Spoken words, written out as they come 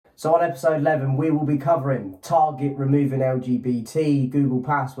So on episode 11, we will be covering Target removing LGBT, Google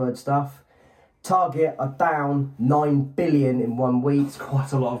password stuff. Target are down 9 billion in 1 week. That's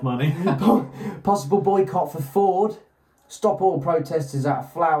quite a lot of money. Possible boycott for Ford. Stop all protesters at a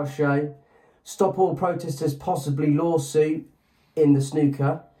flower show. Stop all protesters possibly lawsuit in the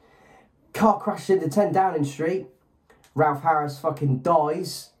snooker. Car crash into 10 Downing Street. Ralph Harris fucking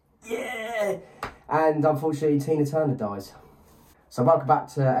dies. Yeah! And unfortunately Tina Turner dies. So welcome back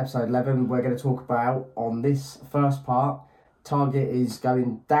to episode 11. We're going to talk about, on this first part, Target is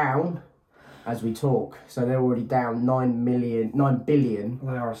going down as we talk. So they're already down 9 billion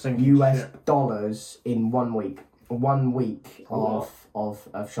They are a US ship. dollars in 1 week. 1 week Oh.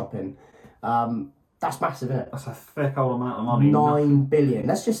 of shopping. That's massive, isn't it? That's a thick old amount of money. 9 billion.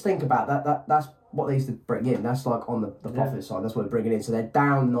 Let's just think about that. That's what they used to bring in. That's like on the profit side. That's what they're bringing in. So they're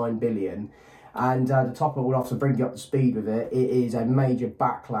down 9 billion. And to top it all off, to bring you up to speed with it, it is a major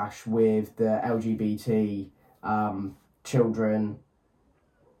backlash with the LGBT children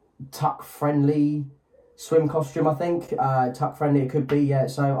tuck-friendly swim costume, I think. Tuck-friendly it could be, yeah.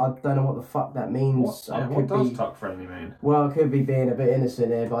 So I don't know what the fuck that means. What does tuck-friendly mean? Well, it could be being a bit innocent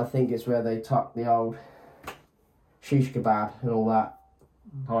here, but I think it's where they tuck the old shish kebab and all that.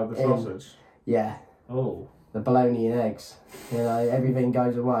 Hide the sausage? Yeah. Oh. The bologna and eggs. You know, everything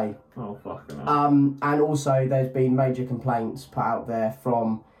goes away. Oh, fucking hell. And also there's been major complaints put out there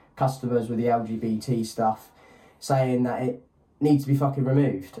from customers with the LGBT stuff saying that it needs to be fucking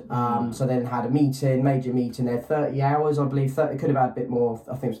removed. So then had a major meeting. They had 30 hours, I believe. It could have had a bit more.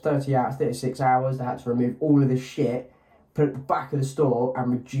 I think it was 30 hours, 36 hours. They had to remove all of this shit, put it at the back of the store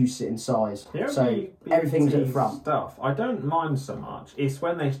and reduce it in size. So everything's at the front. Stuff I don't mind so much. It's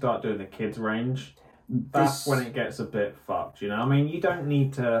when they start doing the kids range. That's when it gets a bit fucked, you know? I mean, you don't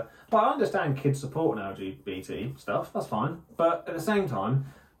need to... But I understand kids supporting LGBT stuff, that's fine. But at the same time,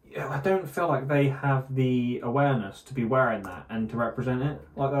 I don't feel like they have the awareness to be wearing that and to represent it.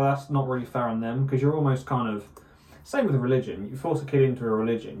 Like, that's not really fair on them, because you're almost kind of... Same with religion. You force a kid into a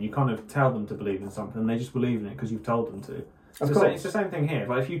religion, you kind of tell them to believe in something, and they just believe in it because you've told them to. It's the same thing here.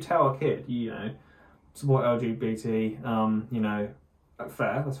 Like, if you tell a kid, you know, support LGBT, you know...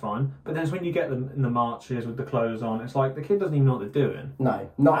 Fair, that's fine. But then it's when you get them in the marches with the clothes on, it's like the kid doesn't even know what they're doing. No,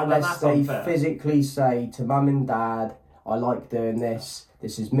 not unless they physically say to mum and dad, I like doing this,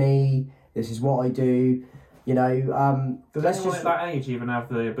 this is me, this is what I do. You know, does anyone at that age even have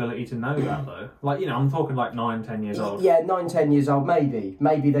the ability to know that though? Like, you know, I'm talking like 9, 10 years old. Yeah, 9, 10 years old, maybe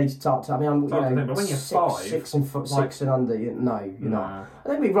they start to. I mean, I'm but when you're 6 and under. You're not.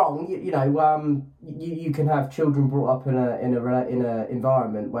 Don't be wrong. You know, you can have children brought up in a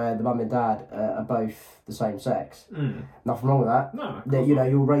environment where the mum and dad are both the same sex. Nothing wrong with that. No, you know,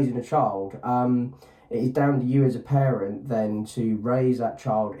 you're raising a child. It is down to you as a parent then to raise that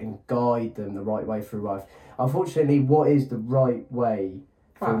child and guide them the right way through life. Unfortunately, what is the right way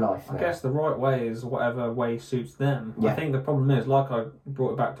through life now? I guess the right way is whatever way suits them. Yeah. I think the problem is, like I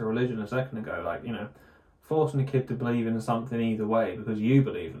brought it back to religion a second ago, like, you know, forcing a kid to believe in something either way because you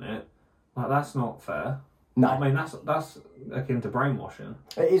believe in it, like, that's not fair. No. I mean, that's akin to brainwashing.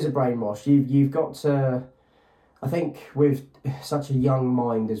 It is a brainwash. You've got to... I think with such a young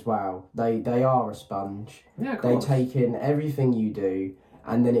mind as well, they are a sponge. Yeah, of course. They take in everything you do,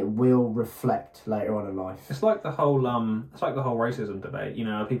 and then it will reflect later on in life. It's like the whole racism debate. You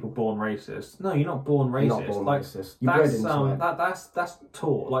know, are people born racist? No, you're not born racist. You're not born racist. You're bred into it. That's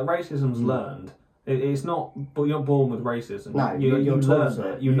taught. Like, racism's learned. It's not. But you're not born with racism. No, you learn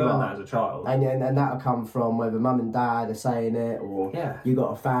that. You learn that as a child, and that'll come from whether mum and dad are saying it, or you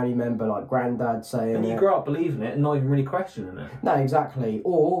got a family member like granddad saying it. And you grow up believing it and not even really questioning it. No, exactly.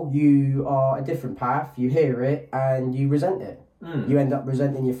 Or you are a different path. You hear it and you resent it. You end up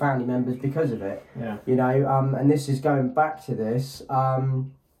resenting your family members because of it. Yeah. You know, and this is going back to this.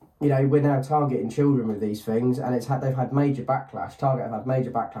 You know, we're now targeting children with these things, and they've had major backlash. Target have had major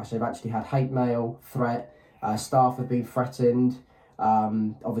backlash. They've actually had hate mail, threat. Staff have been threatened.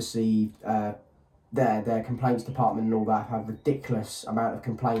 Obviously, their complaints department and all that have ridiculous amount of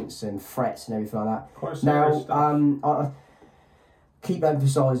complaints and threats and everything like that. Quite serious stuff. I keep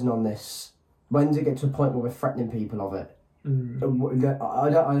emphasising on this. When does it get to a point where we're threatening people of it?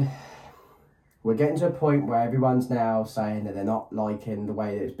 We're getting to a point where everyone's now saying that they're not liking the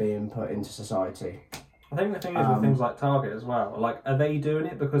way that it's being put into society. I think the thing is with things like Target as well. Like, are they doing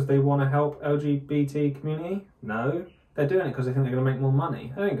it because they want to help LGBT community? No. They're doing it because they think they're going to make more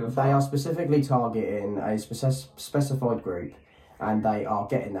money. I don't give a fuck. They are specifically targeting a specified group, and they are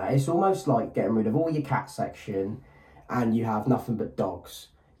getting that. It's almost like getting rid of all your cat section, and you have nothing but dogs.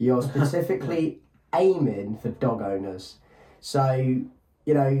 You're specifically aiming for dog owners. So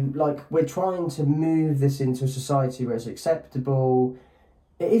you know, like, we're trying to move this into a society where it's acceptable.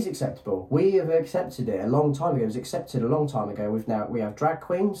 It is acceptable. We have accepted it a long time ago. It was accepted a long time ago. We have drag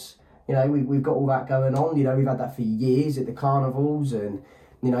queens. You know, we've got all that going on. You know, we've had that for years at the carnivals and,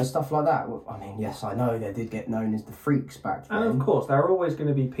 you know, stuff like that. I mean, yes, I know they did get known as the freaks back then. And of course, there are always going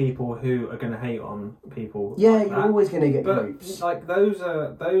to be people who are going to hate on people. Yeah, like you're that. always going to get But groups. like those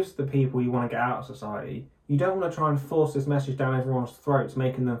are the people you want to get out of society. You don't want to try and force this message down everyone's throats,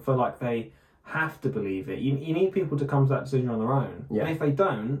 making them feel like they have to believe it. You need people to come to that decision on their own. Yeah. And if they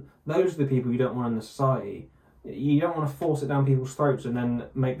don't, those are the people you don't want in the society. You don't want to force it down people's throats and then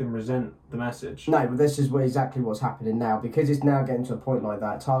make them resent the message. No, but this is exactly what's happening now. Because it's now getting to a point like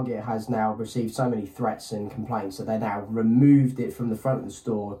that, Target has now received so many threats and complaints that they now removed it from the front of the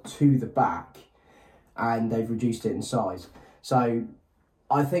store to the back, and they've reduced it in size. So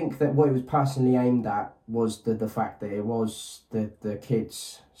I think that what it was personally aimed at was the fact that it was the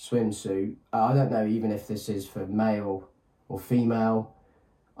kids' swimsuit. I don't know even if this is for male or female.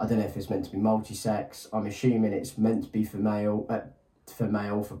 I don't know if it's meant to be multi-sex. I'm assuming it's meant to be for male,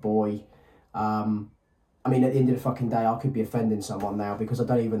 for boy. I mean, at the end of the fucking day, I could be offending someone now because I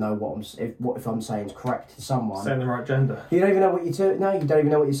don't even know if I'm saying is correct to someone. Saying the right gender. You don't even know what you don't even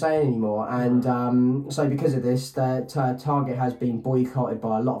know what you're saying anymore. And so because of this, Target has been boycotted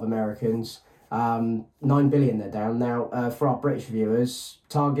by a lot of Americans. 9 billion they're down now. For our British viewers,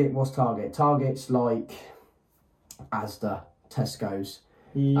 what's Target? Target's like Asda, Tesco's.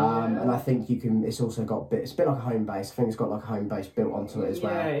 Yeah. And I think it's also got it's a bit like a home base. I think it's got like a home base built onto it as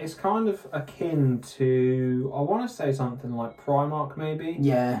well. Yeah, it's kind of akin to, I want to say something like Primark maybe.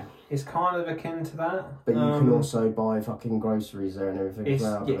 Yeah. It's kind of akin to that. But you can also buy fucking groceries there and everything as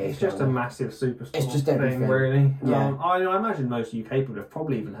well. It's just a massive superstore It's just thing, everything. really. Yeah. I imagine most UK people have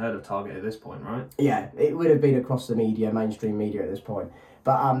probably even heard of Target at this point, right? Yeah, it would have been across the mainstream media at this point.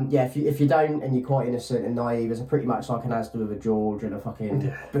 But yeah, if you don't and you're quite innocent and naive, it's pretty much like an Asda with a George and a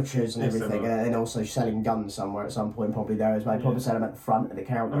fucking butchers and everything, and then also selling guns somewhere at some point, probably there as well. Probably sell them at the front of the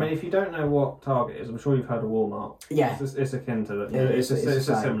counter. I mean, if you don't know what Target is, I'm sure you've heard of Walmart. Yeah, it's akin to that. It's a the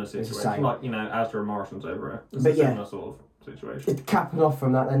same. similar It's the situation, same. like Asda and Morrison's over here. It's But a yeah. similar sort of situation. It's capping off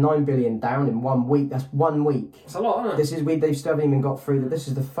from that. They're 9 billion down in 1 week. That's 1 week. It's a lot, isn't it? They still haven't even got through that. This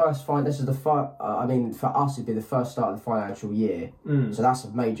is the first I mean, for us, it'd be the first start of the financial year. So that's a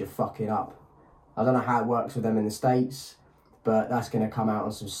major fucking up. I don't know how it works with them in the States, but that's going to come out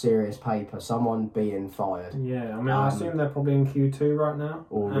on some serious paper. Someone being fired. Yeah, I mean, I assume they're probably in Q2 right now.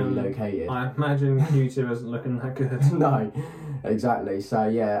 Or relocated. I imagine Q2 isn't looking that good. No, exactly. So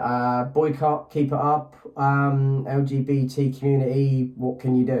yeah, boycott, keep it up. LGBT community, what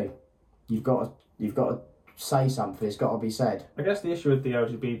can you do? You've got to say something. It's got to be said. I guess the issue with the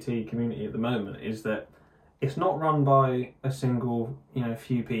LGBT community at the moment is that it's not run by a single,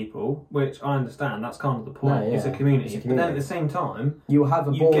 few people, which I understand. That's kind of the point. No, yeah. It's a community. It's a But then at community. the same time, You have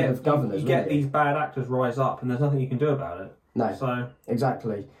a board of governors. You get really. these bad actors rise up, and there's nothing you can do about it. No. So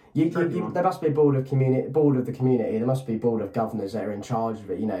Exactly. Tricky one. There must be a board of the community. There must be a board of governors that are in charge of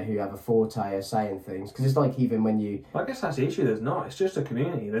it. who have a forte of saying things. Because it's like even when you. I guess that's the issue. There's not. It's just a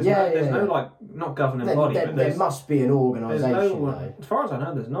community. There's Yeah, no not governing body. But There must be an organisation. though. As far as I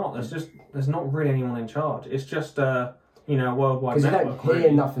know, there's not. There's not really anyone in charge. It's just a worldwide Because we network. don't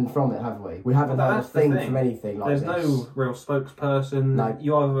hear nothing from it, have we? We haven't heard a That's the thing thing. from anything like There's this. no real spokesperson. No.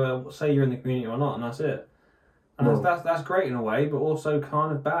 You either say you're in the community or not, and that's it. And Well- that's great in a way, but also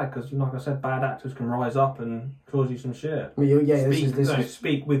kind of bad because, like I said, bad actors can rise up and cause you some shit. Well,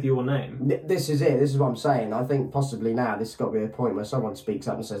 Speak with your name. This is it. This is what I'm saying. I think possibly now this has got to be a point where someone speaks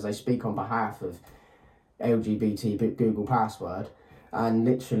up and says they speak on behalf of LGBT Google password, and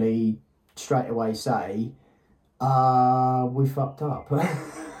literally straight away say, we fucked up.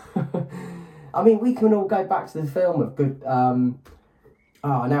 I mean, we can all go back to the film of good.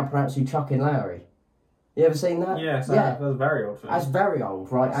 I now pronounce you Chuck and Larry. You ever seen that? Yeah, that was very old. That's very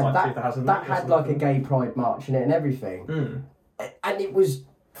old, right? That's And like 2008 that or had like a something. gay pride march in it and everything. Mm. And it was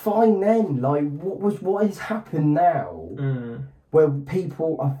fine then. Like, what has happened now? Mm. Where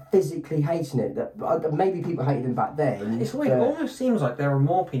people are physically hating it. That maybe people hated them back then. It's weird. It almost seems like there are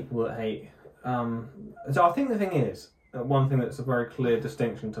more people that hate. So I think the thing is, one thing that's a very clear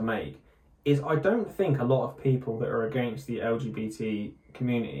distinction to make is I don't think a lot of people that are against the LGBT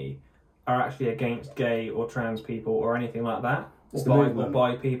community are actually against gay or trans people or anything like that. It's Or the movement.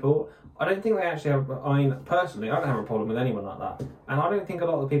 bi people. I don't think they actually have. I mean, personally, I don't have a problem with anyone like that, and I don't think a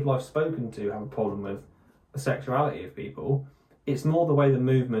lot of the people I've spoken to have a problem with the sexuality of people. It's more the way the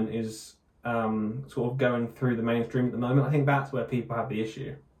movement is sort of going through the mainstream at the moment. I think that's where people have the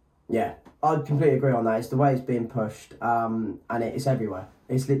issue. Yeah, I'd completely agree on that. It's the way it's being pushed, and it's everywhere.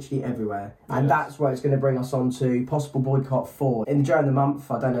 It's literally everywhere. And that's where it's going to bring us on to possible boycott Ford. During the month,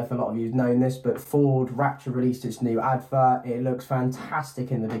 I don't know if a lot of you have known this, but Ford Rapture released its new advert. It looks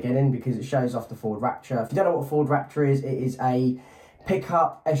fantastic in the beginning because it shows off the Ford Rapture. If you don't know what Ford Rapture is, it is a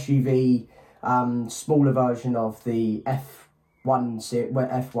pickup SUV, smaller version of the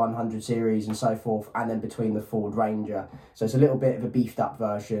F100 series and so forth, and then between the Ford Ranger. So it's a little bit of a beefed up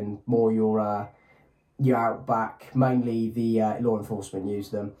version, more your Outback, mainly the law enforcement use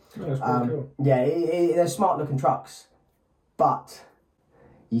them. That's pretty cool. Yeah, they're smart looking trucks, but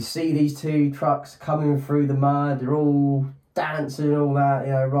you see these two trucks coming through the mud, they're all dancing and all that,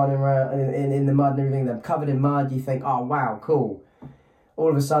 running around in the mud and everything, they're covered in mud, you think, oh wow, cool.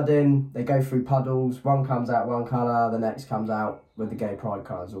 All of a sudden, they go through puddles, one comes out one colour, the next comes out with the gay pride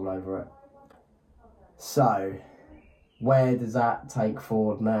colours all over it. So, where does that take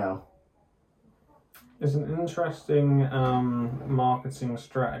Ford now? It's an interesting marketing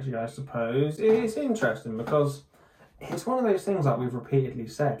strategy, I suppose. It's interesting because it's one of those things like we've repeatedly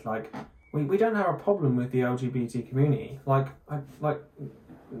said, like, we don't have a problem with the LGBT community. Like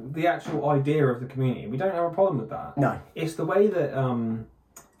the actual idea of the community, we don't have a problem with that. No. It's the way that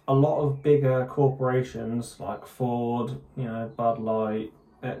a lot of bigger corporations like Ford, Bud Light,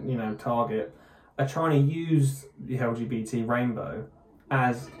 Target, are trying to use the LGBT rainbow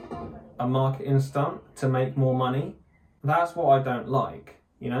as a marketing stunt to make more money. That's what I don't like,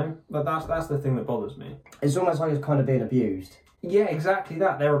 But that's the thing that bothers me. It's almost like it's kind of being abused. Yeah, exactly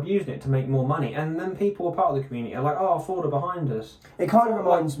that. They're abusing it to make more money, and then people are part of the community are like, "Oh, Ford are behind us." It kind of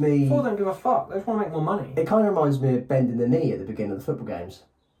reminds me. Ford don't give a fuck. They just want to make more money. It kind of reminds me of bending the knee at the beginning of the football games.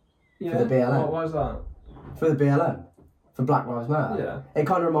 Yeah. For the BLM. Why is that? For the BLM, for Black Lives Matter. Yeah. It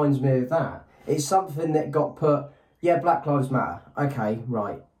kind of reminds me of that. It's something that got put. Yeah, Black Lives Matter. Okay,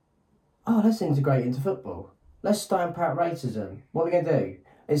 right. Oh, let's integrate into football. Let's stamp out racism. What are we going to do?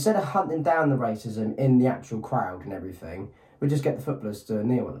 Instead of hunting down the racism in the actual crowd and everything, we just get the footballers to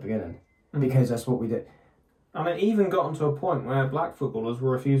kneel at the beginning. Because that's what we do. I mean, it even gotten to a point where black footballers were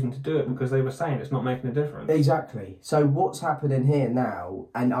refusing to do it because they were saying it's not making a difference. Exactly. So what's happening here now,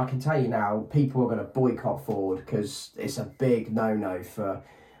 and I can tell you now, people are going to boycott Ford because it's a big no-no for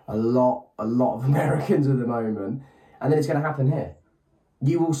a lot of Americans at the moment. And then it's going to happen here.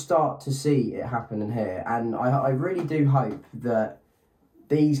 You will start to see it happening here. And I really do hope that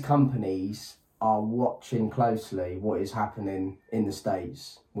these companies are watching closely what is happening in the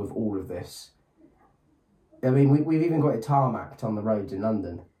States with all of this. I mean, we've even got it tarmacked on the roads in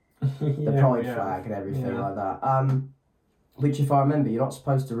London. The pride flag and everything like that. Which, if I remember, you're not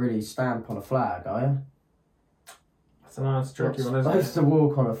supposed to really stamp on a flag, are you? That's a nice tricky one, isn't it? You're supposed to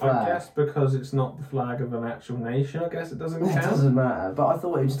walk on a flag. I guess because it's not the flag of an actual nation, I guess it doesn't count. It doesn't matter, but I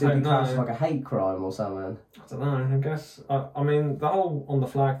thought it would still be classed as like a hate crime or something. I don't know, I guess. I mean, the whole on the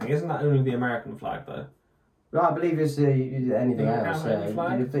flag thing, isn't that only the American flag, though? No, I believe it's anything else. Any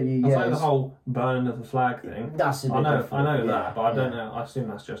flag? Yeah, the whole burn of the flag thing. That's a bit I know different, that, but I don't know. I assume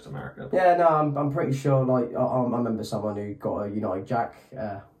that's just America. Yeah, no, I'm pretty sure. Like, I remember someone who got a United Jack,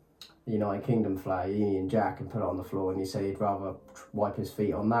 United Kingdom flag, Union Jack, and put it on the floor, and he said he'd rather wipe his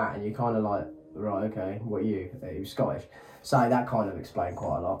feet on that. And you're kind of like, right, okay, what are you? He was Scottish, so that kind of explained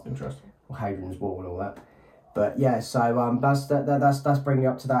quite a lot. Interesting. Or Hadrian's Wall and all that. But yeah, so that's bringing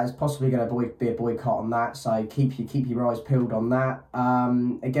up to that. It's possibly going to be a boycott on that. So keep your eyes peeled on that.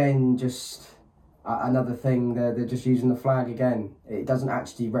 Again, just another thing. They're just using the flag again. It doesn't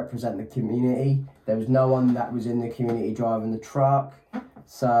actually represent the community. There was no one that was in the community driving the truck.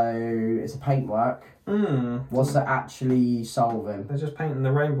 So it's a paintwork. What's that actually solving? They're just painting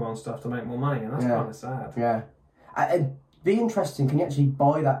the rainbow and stuff to make more money, and that's kind of sad. Yeah, it'd be interesting. Can you actually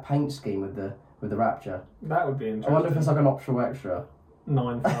buy that paint scheme with the Rapture? That would be interesting. I wonder if it's like an optional extra.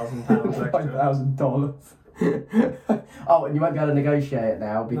 £9,000 extra. $9,000. Oh, and you won't be able to negotiate it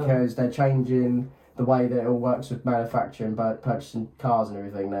now because they're changing the way that it all works with manufacturing, but purchasing cars and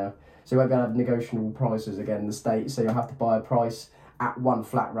everything now. So you won't be able to have negotiable prices again in the States. So you'll have to buy a price at one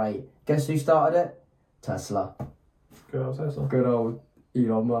flat rate. Guess who started it? Tesla. Good old Tesla. Good old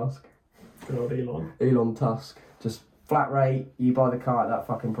Elon Musk. Good old Elon. Elon Tusk. Just flat rate. You buy the car at that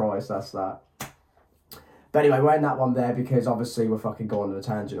fucking price. That's that. But anyway, we're in that one there because obviously we're fucking going on a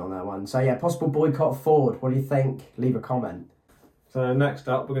tangent on that one. So yeah, possible boycott Ford. What do you think? Leave a comment. So next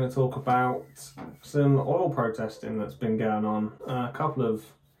up, we're going to talk about some oil protesting that's been going on. A couple of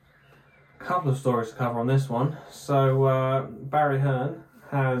stories to cover on this one. So Barry Hearn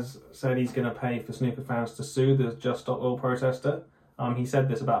has said he's going to pay for snooker fans to sue the Just Stop Oil protester. He said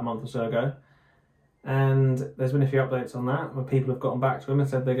this about a month or so ago. And there's been a few updates on that where people have gotten back to him and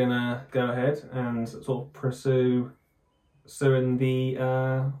said they're going to go ahead and sort of pursue suing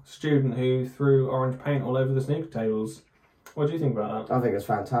the student who threw orange paint all over the snooker tables. What do you think about that? I think it's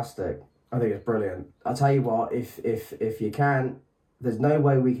fantastic. I think it's brilliant. I'll tell you what, if you can, there's no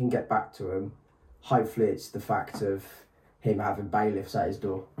way we can get back to him. Hopefully it's the fact of him having bailiffs at his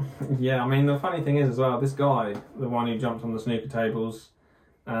door. Yeah, I mean, the funny thing is as well, this guy, the one who jumped on the snooker tables,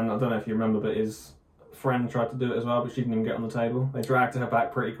 and I don't know if you remember, but his friend tried to do it as well, but she didn't even get on the table. They dragged her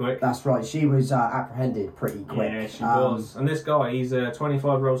back pretty quick. That's right, she was apprehended pretty quick. Yeah, she was. And this guy, he's a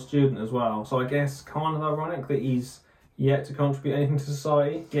 25-year-old student as well, so I guess kind of ironic that he's yet to contribute anything to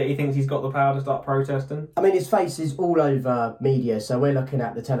society, yet he thinks he's got the power to start protesting. I mean, his face is all over media, so we're looking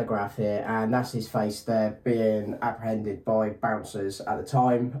at the Telegraph here, and that's his face there being apprehended by bouncers at the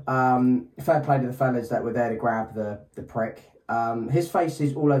time. Fair play to the fellas that were there to grab the prick. His face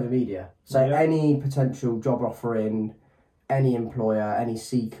is all over media, so any potential job offering, any employer, any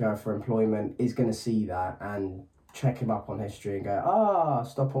seeker for employment is going to see that and check him up on history and go,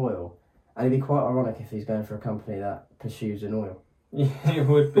 stop oil. And it'd be quite ironic if he's going for a company that pursues an oil. Yeah, it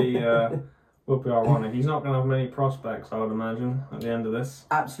would be ironic. He's not going to have many prospects, I would imagine, at the end of this.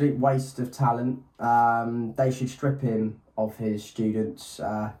 Absolute waste of talent. They should strip him of his students'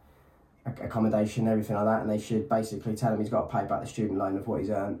 accommodation, everything like that, and they should basically tell him he's got to pay back the student loan of what he's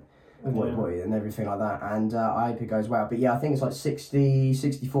earned, and everything like that. And I hope it goes well. But yeah, I think it's like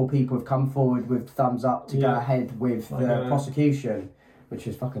 64 people have come forward with thumbs up to go ahead with the prosecution, which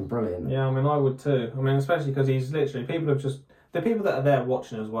is fucking brilliant. Yeah, I mean, I would too. I mean, especially because he's literally, the people that are there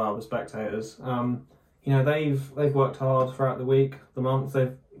watching as well, the spectators, they've worked hard throughout the week, the month,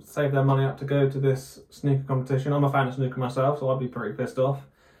 they've saved their money up to go to this snooker competition. I'm a fan of snooker myself, so I'd be pretty pissed off.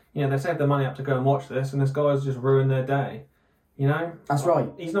 They saved their money up to go and watch this, and this guy's just ruined their day. That's right.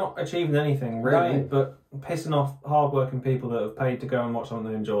 He's not achieving anything really, but pissing off hard-working people that have paid to go and watch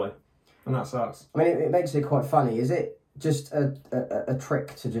something they enjoy, and that sucks. I mean, it makes it quite funny. Is it just a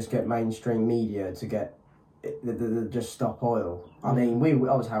trick to just get mainstream media to get the just stop oil? I mean,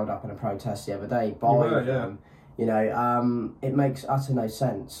 I was held up in a protest the other day by them. It makes utter no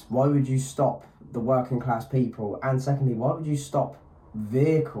sense. Why would you stop the working class people? And secondly, why would you stop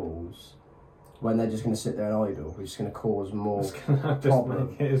vehicles when they're just going to sit there and idle, which is going to cause more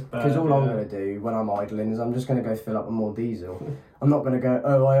problems? Because all I'm going to do when I'm idling is I'm just going to go fill up with more diesel. I'm not going to go,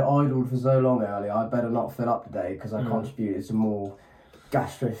 I idled for so long earlier, I better not fill up today because I contributed to more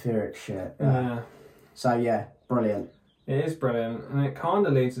gastrophyric shit. So yeah, brilliant. It is brilliant, and it kind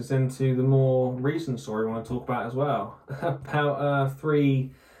of leads us into the more recent story we want to talk about as well, about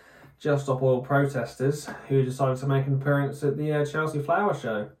 3 Just Stop Oil protesters who decided to make an appearance at the Chelsea Flower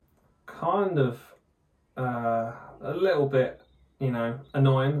Show. Kind of a little bit,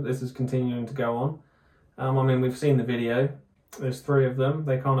 annoying that this is continuing to go on. I mean, we've seen the video. There's 3 of them.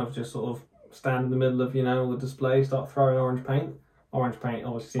 They kind of just sort of stand in the middle of, all the display, start throwing orange paint. Orange paint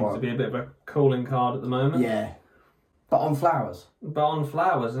obviously seems to be a bit of a calling card at the moment. Yeah. But on flowers.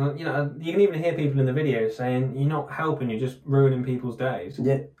 And you can even hear people in the video saying, "You're not helping, you're just ruining people's days."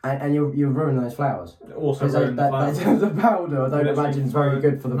 Yeah, and you're ruining those flowers. Also ruining the flowers. The powder, I don't imagine it's very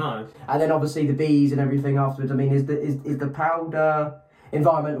good for them. No. And then obviously the bees and everything afterwards. I mean, is the powder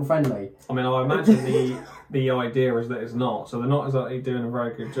environmental friendly? I mean, I imagine the idea is that it's not. So they're not exactly doing a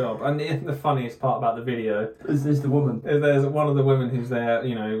very good job. And the funniest part about the video is the woman. There's one of the women who's there,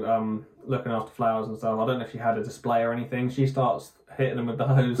 looking after flowers and stuff. I don't know if she had a display or anything. She starts hitting them with the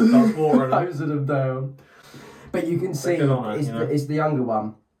hose, starts watering them. Hosing them down. But you can see it's the younger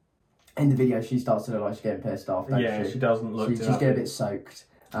one. In the video, she starts to look like she's getting pissed off, don't she? She doesn't look She's getting a bit soaked.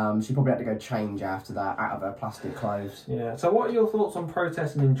 She probably had to go change after that, out of her plastic clothes. Yeah, so what are your thoughts on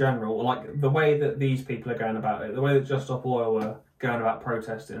protesting in general? Like, the way that these people are going about it, the way that Just Stop Oil were going about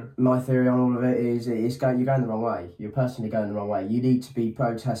protesting? My theory on all of it is you're going the wrong way. You're personally going the wrong way. You need to be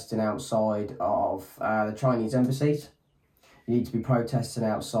protesting outside of the Chinese embassies. You need to be protesting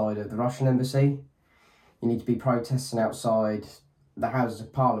outside of the Russian embassy. You need to be protesting outside the Houses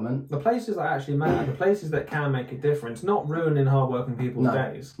of Parliament. The places that actually matter, the places that can make a difference, not ruining hard-working people's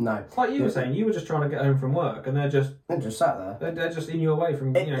days. No. Like you were saying, you were just trying to get home from work, and they're just sat there. They're just in your way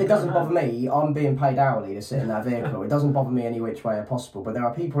from. It doesn't bother me. I'm being paid hourly to sit in that vehicle. It doesn't bother me any which way possible. But there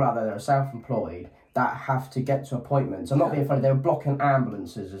are people out there that are self-employed that have to get to appointments. I'm not being funny. They were blocking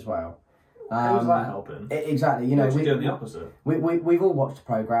ambulances as well. How's that helping? Exactly. We're doing the opposite. We've all watched the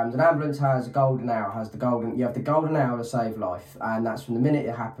programmes. An ambulance has a golden hour. You have the golden hour to save life, and that's from the minute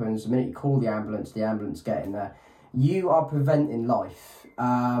it happens. The minute you call the ambulance getting there. You are preventing life,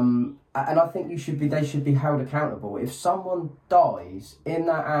 and I think they should be held accountable. If someone dies in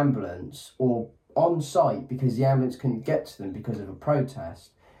that ambulance or on site because the ambulance couldn't get to them because of a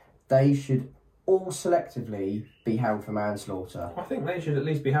protest, they should all selectively be held for manslaughter. I think they should at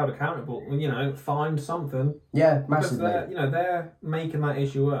least be held accountable. You know, fined something. Yeah, massively. Because they're making that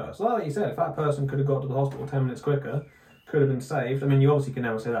issue worse. Like you said, if that person could have got to the hospital 10 minutes quicker, could have been saved. I mean, you obviously can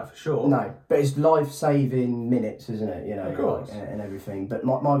never say that for sure. No, but it's life-saving minutes, isn't it? You know, of course. And everything. But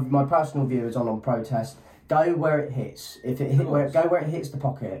my personal view is on protest. Go where it hits. Go where it hits the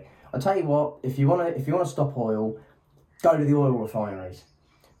pocket. I tell you what, if you wanna stop oil, go to the oil refineries.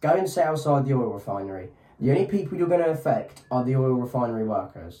 Go and sit outside the oil refinery. The only people you're going to affect are the oil refinery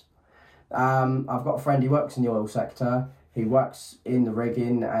workers. I've got a friend who works in the oil sector. He works in the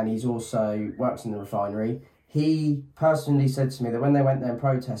rigging and he's also works in the refinery. He personally said to me that when they went there and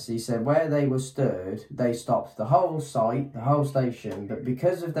protested, he said where they were stood, they stopped the whole site, the whole station, but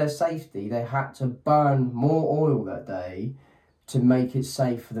because of their safety, they had to burn more oil that day to make it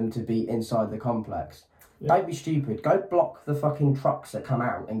safe for them to be inside the complex. Yeah. Don't be stupid. Go block the fucking trucks that come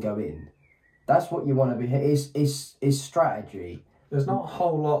out and go in. That's what you want to be. It's strategy. There's not a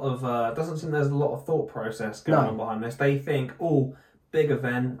whole lot of. Doesn't seem there's a lot of thought process going on behind this. They think, big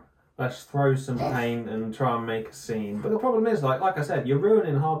event. Let's throw some paint and try and make a scene. But the problem is, like I said, you're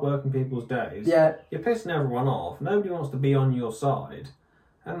ruining hard-working people's days. Yeah. You're pissing everyone off. Nobody wants to be on your side.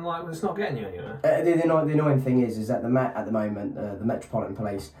 And it's not getting you anywhere. The annoying thing is that at the moment, the Metropolitan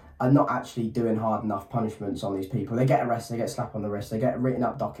Police are not actually doing hard enough punishments on these people. They get arrested, they get slapped on the wrist, they get written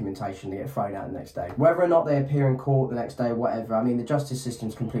up documentation, they get thrown out the next day. Whether or not they appear in court the next day or whatever, I mean, the justice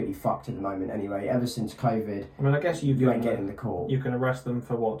system's completely fucked at the moment anyway. Ever since COVID, I mean, I guess you ain't getting the court. You can arrest them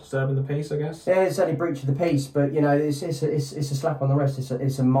for what? Disturbing the peace, I guess? Yeah, it's only breach of the peace, but you know, it's a slap on the wrist.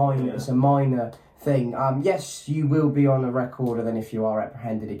 It's a minor thing. Yes, you will be on a record, and then if you are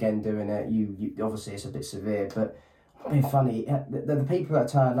apprehended again doing it, you obviously it's a bit severe, but being funny, the people that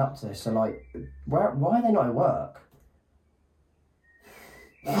turn up to this are like, why are they not at work?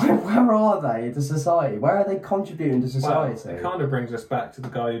 Where are they to society? Where are they contributing to society? Well, it kind of brings us back to the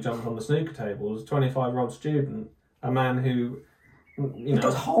guy who jumped on the snooker tables, 25-year-old student, a man who, he's got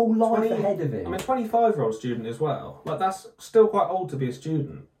his whole life ahead of him. I mean, 25-year-old student as well. Like, that's still quite old to be a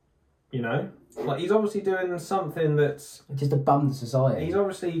student, you know? Like, he's obviously doing something that's... just a bum to society. He's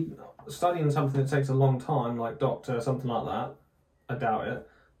obviously studying something that takes a long time, like doctor, something like that. I doubt it.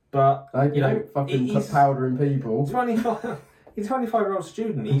 But, you know, fucking put powder in people. 25... He's a 25-year-old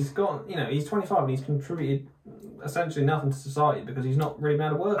student. He's got, he's 25 and he's contributed essentially nothing to society because he's not really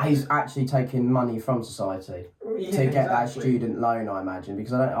made of work. He's actually taking money from society to get that student loan, I imagine,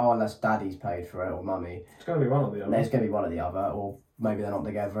 because unless daddy's paid for it or mummy. It's going to be one or the other. There's going to be one or the other, or maybe they're not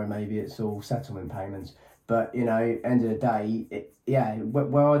together and maybe it's all settlement payments. But, end of the day,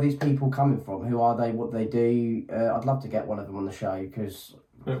 where are these people coming from? Who are they? What they do? I'd love to get one of them on the show because...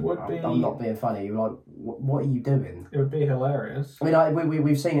 I'm not being funny. Like, what are you doing? It would be hilarious. I mean,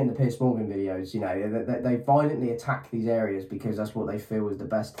 we've seen it in the Piers Morgan videos. They violently attack these areas because that's what they feel is the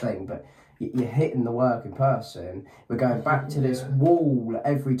best thing. But you're hitting the working person. We're going back to this wall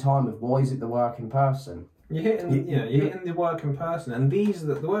every time of why is it the working person? You're hitting, you're hitting the working person, and these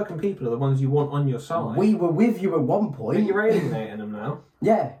the working people are the ones you want on your side. We were with you at one point. But you're alienating them now.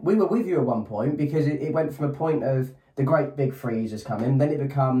 Yeah, we were with you at one point because it went from a point of the great big freeze has come in, then it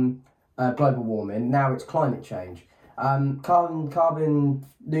become global warming, now it's climate change. Carbon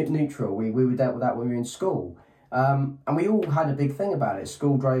neutral, we dealt with that when we were in school. And we all had a big thing about it.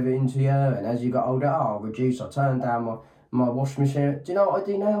 School drove it into you, and as you got older, I'll turn down my washing machine. Do you know what I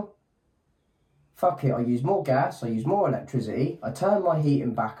do now? Fuck it, I use more gas, I use more electricity, I turn my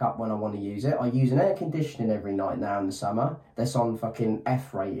heating back up when I want to use it, I use an air conditioning every night now in the summer, that's on fucking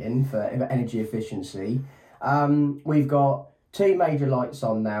F rating for energy efficiency. We've got 2 major lights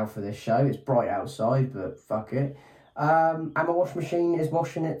on now for this show, it's bright outside, but fuck it. And my washing machine is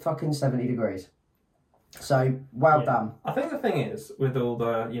washing at fucking 70 degrees. So, well done. I think the thing is, with all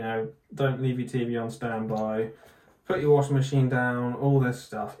the, don't leave your TV on standby, put your washing machine down, all this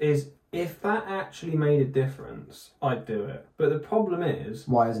stuff, is... if that actually made a difference, I'd do it. But the problem is...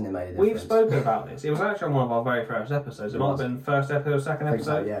 why hasn't it made a difference? We've spoken about this. It was actually on one of our very first episodes. It might have been first episode, second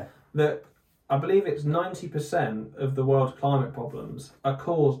episode. So, yeah. That I believe it's 90% of the world's climate problems are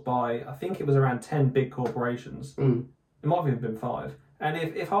caused by, I think it was around 10 big corporations. It might have even been 5. And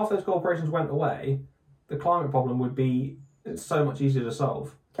if half those corporations went away, the climate problem would be so much easier to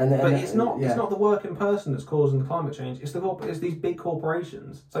solve. But it's not the working person that's causing the climate change. It's these big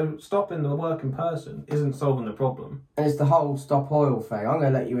corporations. So stopping the working person isn't solving the problem. And it's the whole stop oil thing. I'm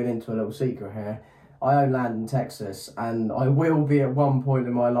going to let you into a little secret here. I own land in Texas, and I will be at one point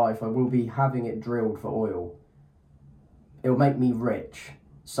in my life. I will be having it drilled for oil. It'll make me rich.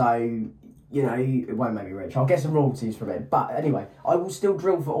 So you know, it won't make me rich. I'll get some royalties from it. But anyway, I will still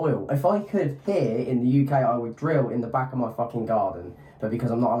drill for oil. If I could here in the UK, I would drill in the back of my fucking garden. But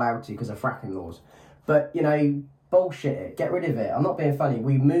because I'm not allowed to because of fracking laws. But, you know, bullshit it. Get rid of it. I'm not being funny.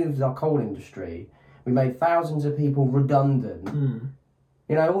 We moved our coal industry. We made thousands of people redundant.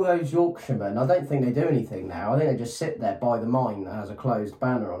 You know, all those Yorkshiremen, I don't think they do anything now. I think they just sit there by the mine that has a closed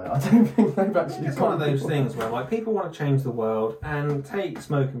banner on it. I don't think they've actually... It's one of those things where, like, people want to change the world, and take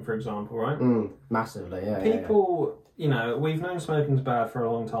smoking, for example, right? Massively, yeah. People, you know, we've known smoking's bad for a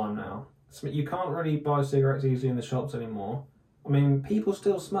long time now. You can't really buy cigarettes easily in the shops anymore. I mean, people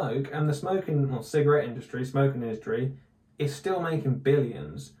still smoke, and the cigarette industry, smoking industry, is still making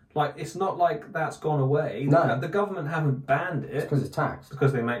billions. Like, it's not like that's gone away. No. The government haven't banned it. It's because it's taxed.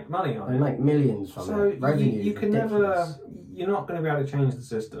 Because they make money on it. They make millions from it. Revenue you can ridiculous. you're not going to be able to change the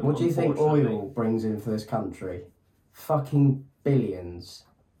system. What do you think oil brings in for this country? Fucking billions.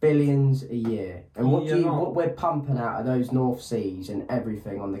 Billions a year. And what we're pumping out of those North Seas and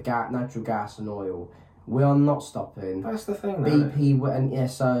everything on the natural gas and oil, we are not stopping. That's the thing, BP and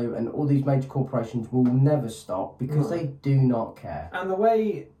ESO and all these major corporations will never stop because they do not care. And the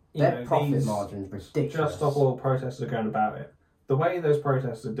way... Their profit margin's ridiculous. Just Stop Oil protesters are going about it. The way those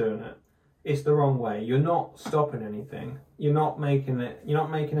protesters are doing it, it's the wrong way. You're not stopping anything. You're not making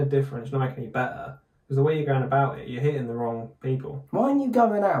a difference. You're not making it better. Because the way you're going about it, you're hitting the wrong people. Why aren't you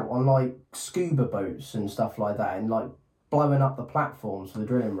going out on like scuba boats and stuff like that and like blowing up the platforms for the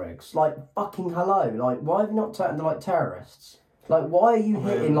drilling rigs? Like fucking hello. Like why have you not turned into like terrorists? Like why are you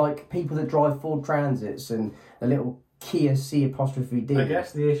hitting like people that drive Ford Transits and the little Kia C''D. I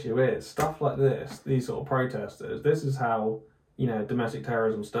guess the issue is stuff like this, these sort of protesters, this is how, you know, domestic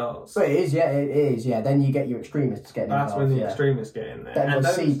terrorism starts. But it is, yeah. Then you get your extremists getting involved. That's when the extremists get in there. Then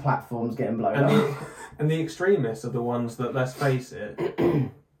the sea platforms getting blown up. And the extremists are the ones that, let's face it,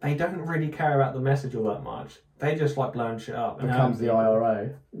 they don't really care about the message all that much. They just like blowing shit up. Becomes the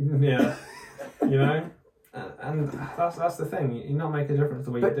IRA. Yeah. You know? And that's the thing. You're not making a difference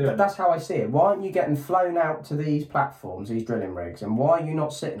the way you're doing. But that's how I see it. Why aren't you getting flown out to these platforms, these drilling rigs, and why are you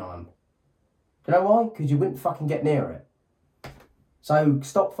not sitting on them? Do you know why? Because you wouldn't fucking get near it. So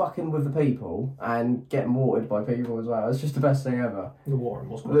stop fucking with the people and getting watered by people as well. It's just the best thing ever. The water room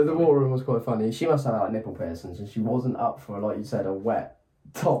was quite funny. The water room was quite funny. She must have like nipple piercings, and she wasn't up for, like you said, a wet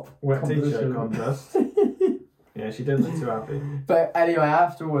t-shirt contest. Yeah, she didn't look too happy. But anyway,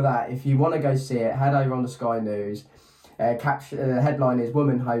 after all of that, if you want to go see it, head over on the Sky News. The headline is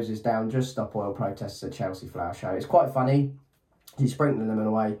 "Woman Hoses Down Just Stop Oil Protests at Chelsea Flower Show." It's quite funny. She's sprinkling them in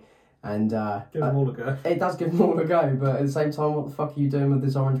a way, and give them all a go. It does give them all a go, but at the same time, what the fuck are you doing with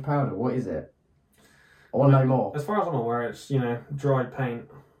this orange powder? What is it? I want to know more. As far as I'm aware, it's dried paint.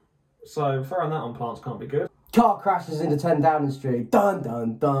 So throwing that on plants can't be good. Car crashes into 10 Downing Street. Dun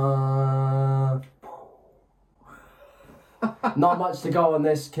dun dun. Not much to go on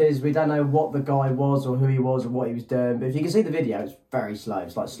this because we don't know what the guy was or who he was or what he was doing. But if you can see the video, it's very slow.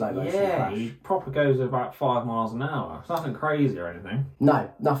 It's like slow motion crash. He proper goes at about 5 miles an hour. It's nothing crazy or anything.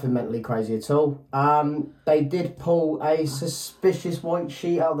 No, nothing mentally crazy at all. They did pull a suspicious white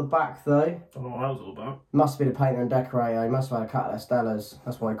sheet out the back though. I don't know what that was all about. Must have been a painter and decorator. He must have had a couple of Stellas.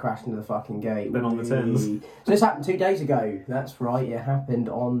 That's why he crashed into the fucking gate. Been on the tins. So this happened 2 days ago. That's right. It happened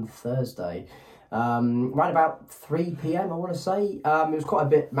on Thursday. Right about 3 p.m, I want to say. It was quite a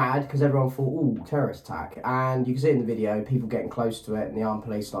bit mad because everyone thought, ooh, terrorist attack. And you can see in the video, people getting close to it and the armed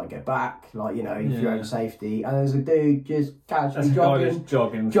police like, get back, like, you know, for your own safety. And there's a dude just casually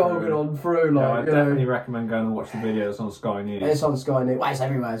jogging on through. Like, I definitely recommend going and watch the video. It's on Sky News. It's on Sky News. Well, it's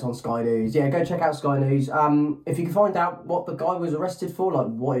everywhere. It's on Sky News. Yeah, go check out Sky News. If you can find out what the guy was arrested for, like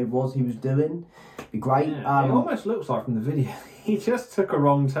what it was he was doing, it'd be great. Yeah, it almost looks like from the video. He just took a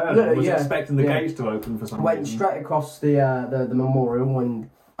wrong turn. And was expecting the gates to open for some reason. Went straight across the memorial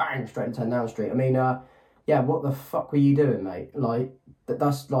and bang, straight into 10 Downing Street. I mean, what the fuck were you doing, mate? Like,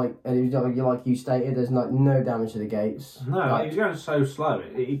 that's like, like you stated, there's no damage to the gates. No, like, he was going so slow.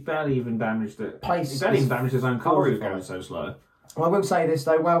 He barely even damaged it. He barely even damaged his own car. He was going so slow. I will say this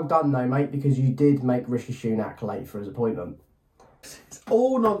though, well done though, mate, because you did make Rishi Sunak late for his appointment. It's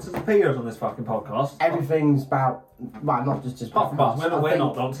all nonsense and peers on this fucking podcast. Everything's about, well, not just apart from us. We're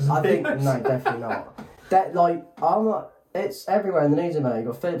not nonsense and peers. No, definitely not. It's everywhere in the news, mate. You've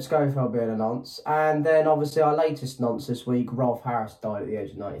got Philip Schofield being a nonce, and then obviously our latest nonce this week, Rolf Harris, died at the age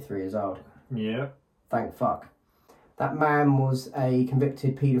of 93 years old. Yeah. Thank fuck. That man was a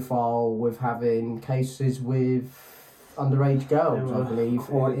convicted paedophile with having cases with underage girls, I believe,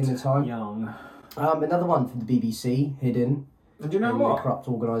 in the time. Young. Another one from the BBC, hidden. And do you know what? A corrupt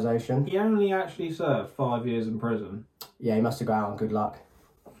organisation. He only actually served 5 years in prison. Yeah, he must have gone out on good luck.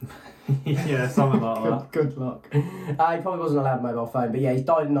 Yeah, something like that. Good luck. He probably wasn't allowed a mobile phone, but yeah, he's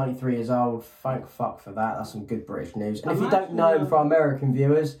died at 93 years old. Thank fuck for that. That's some good British news. And if you don't know him, for our American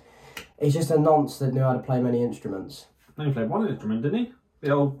viewers, he's just a nonce that knew how to play many instruments. No, he played one instrument, didn't he?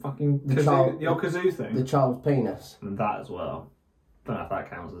 The old fucking The old kazoo thing. The child's penis. And that as well. Don't know if that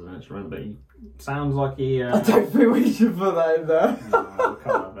counts as an instrument, but he sounds like he. I don't think we should put that in there. No, we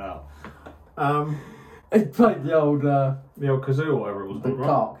can't have that. He played the old kazoo or whatever it was the called,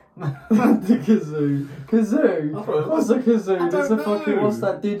 cock. The kazoo. Kazoo? What's a kazoo? I It's a don't know. fucking, what's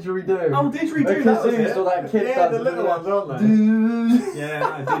that didgeridoo? Oh, didgeridoo, a that was kazoo's it. all that kid Yeah, does, the little ones, aren't they? they? Yeah,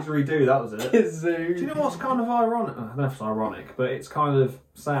 no, didgeridoo, that was it. Kazoo. Do you know what's kind of ironic? I don't know if it's ironic, but it's kind of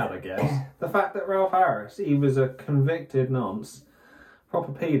sad, I guess. The fact that Rolf Harris, he was a convicted nonce,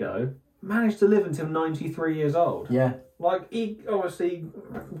 proper pedo, managed to live until 93 years old. Yeah. Like, he obviously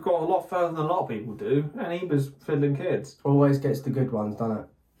got a lot further than a lot of people do, and he was fiddling kids. Always gets the good ones, doesn't it?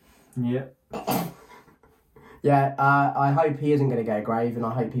 Yeah. Yeah, I hope he isn't going to get a grave, and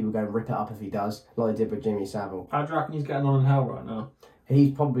I hope people go and rip it up if he does, like they did with Jimmy Savile. How do you reckon he's getting on in hell right now? He's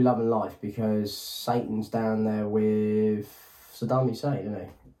probably loving life because Satan's down there with Saddam Hussein, isn't he?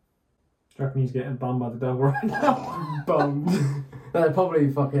 Do you reckon he's getting bummed by the devil right now? Bummed. They're probably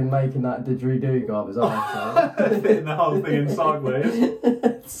fucking making that didgeridoo go up his arse. Fitting the whole thing in sideways.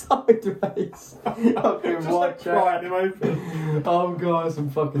 Sideways. Fucking Just white like chat. prying him open. Oh god, some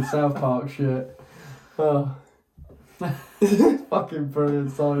fucking South Park shit. Oh. Fucking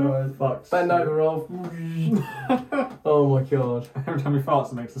brilliant sideways. Fuck. Bend over, Rolf. Oh my god. Every time he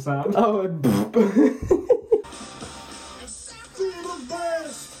farts, it makes a sound. Oh,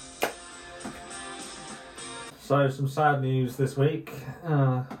 So, some sad news this week.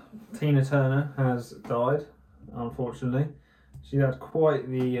 Tina Turner has died, unfortunately. She had quite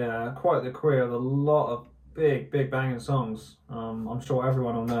the career with a lot of big banging songs. I'm sure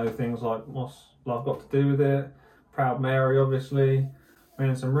everyone will know things like What's Love Got to Do With It, Proud Mary, obviously. I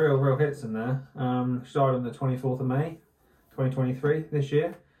mean, some real hits in there. She died on the 24th of May, 2023, this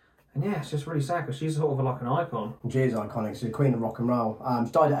year. And yeah, it's just really sad because she's sort of like an icon. She is iconic. She's the queen of rock and roll.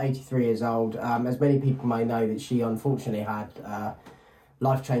 She died at 83 years old. As many people may know, that she unfortunately had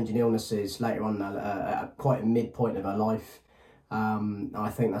life-changing illnesses later on, at quite a midpoint of her life.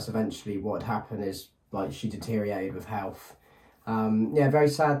 I think that's eventually what happened. Is like she deteriorated with health. Yeah, very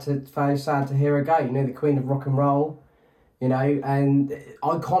sad to hear her go. You know, the queen of rock and roll. You know, and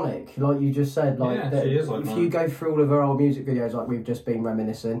iconic, like you just said. Like, yeah, she is iconic. If you go through all of her old music videos, like we've just been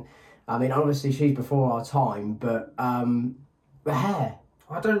reminiscing. I mean, obviously she's before our time, but the hair.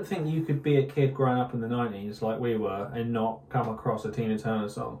 I don't think you could be a kid growing up in the 90s like we were and not come across a Tina Turner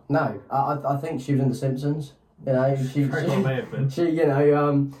song. No, I think she was in The Simpsons. You know, she may have been. She, you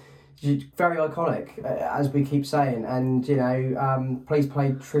know, she's very iconic, as we keep saying. And you know, please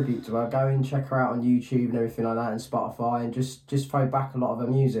pay tribute to her. Go and check her out on YouTube and everything like that, and Spotify, and just throw back a lot of her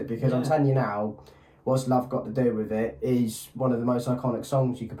music, because I'm telling you now, What's Love Got to Do With It is one of the most iconic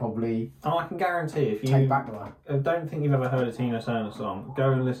songs you could probably And I can guarantee if you take back to her. I don't think you've ever heard a Tina Turner song, go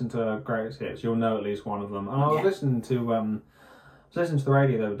and listen to her greatest hits. You'll know at least one of them. And I was listening to the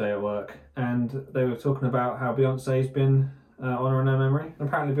radio the other day at work, and they were talking about how Beyonce's been honouring her memory. And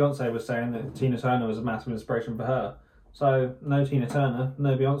apparently Beyonce was saying that Tina Turner was a massive inspiration for her. So, no Tina Turner,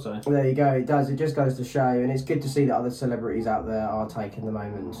 no Beyonce. There you go, it does. It just goes to show, and it's good to see that other celebrities out there are taking the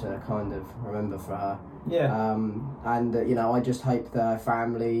moment to kind of remember for her. Yeah. And, you know, I just hope that her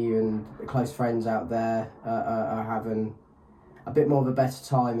family and close friends out there are having a bit more of a better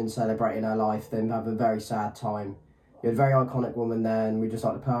time in celebrating her life than having a very sad time. You're a very iconic woman there, and we just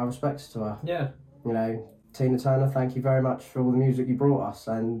like to pay our respects to her. Yeah. You know, Tina Turner, thank you very much for all the music you brought us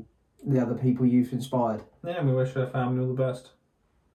and the other people you've inspired. Yeah, and we wish her family all the best.